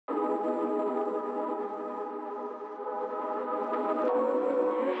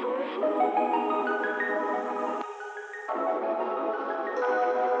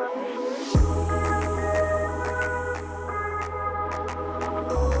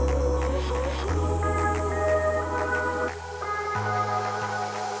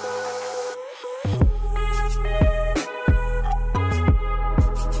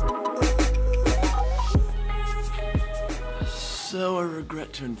So I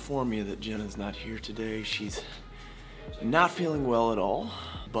regret to inform you that Jenna's not here today. She's not feeling well at all,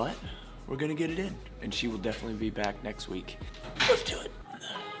 but we're gonna get it in, and she will definitely be back next week. Let's do it.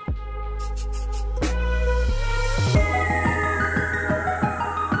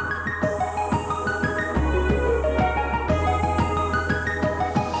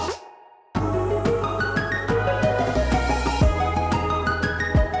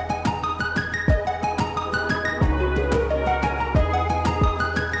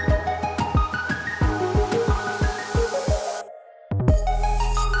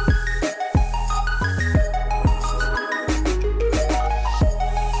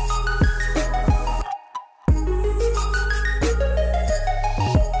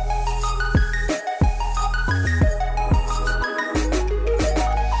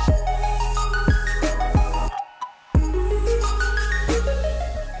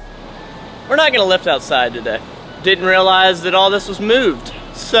 We're not gonna lift outside today. Didn't realize that all this was moved.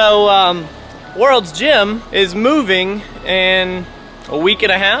 So, World's Gym is moving in a week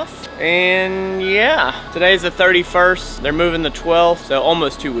and a half. And yeah, today's the 31st. They're moving the 12th, so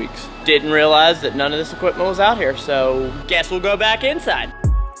almost 2 weeks. Didn't realize that none of this equipment was out here, so guess we'll go back inside.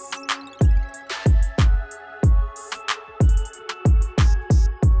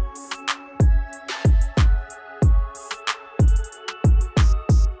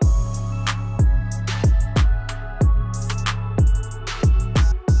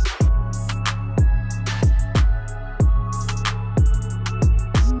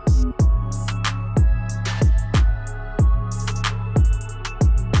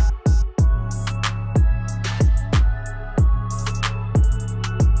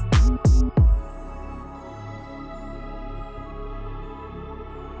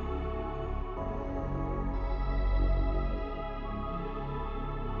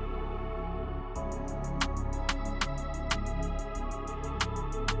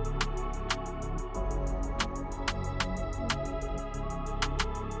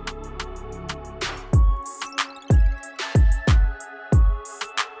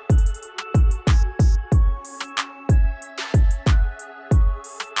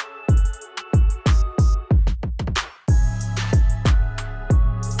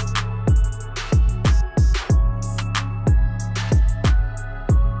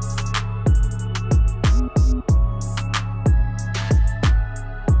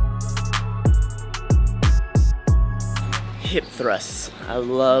 Hip thrusts. I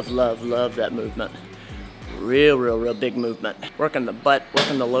love that movement. Real big movement. Working the butt,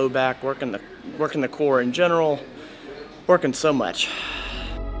 working the low back, working the core in general, working so much.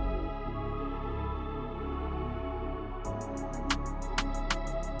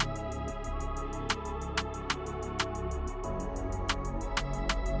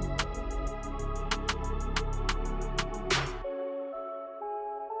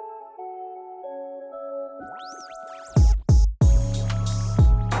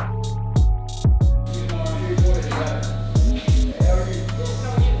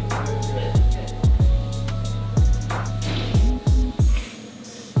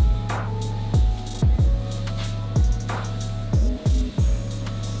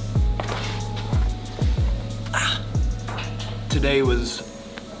 Today was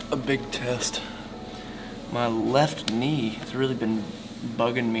a big test. My left knee has really been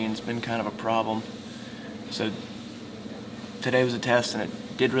bugging me and it's been kind of a problem. So today was a test and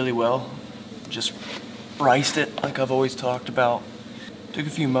it did really well. Just braced it like I've always talked about. Took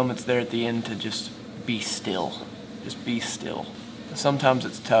a few moments there at the end to just be still. Just be still. Sometimes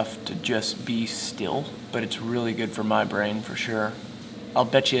it's tough to just be still, but it's really good for my brain for sure. I'll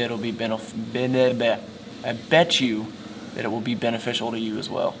bet you it'll be I bet you that it will be beneficial to you as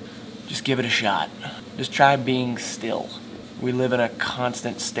well. Just give it a shot. Just try being still. We live in a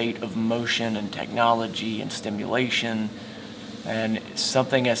constant state of motion and technology and stimulation, and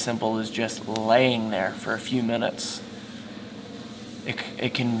something as simple as just laying there for a few minutes,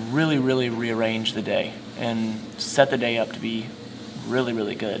 it can really rearrange the day and set the day up to be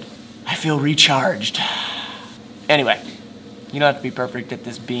really good. I feel recharged. Anyway, you don't have to be perfect at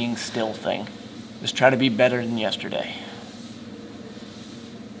this being still thing. Just try to be better than yesterday.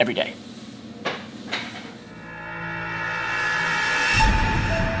 Every day.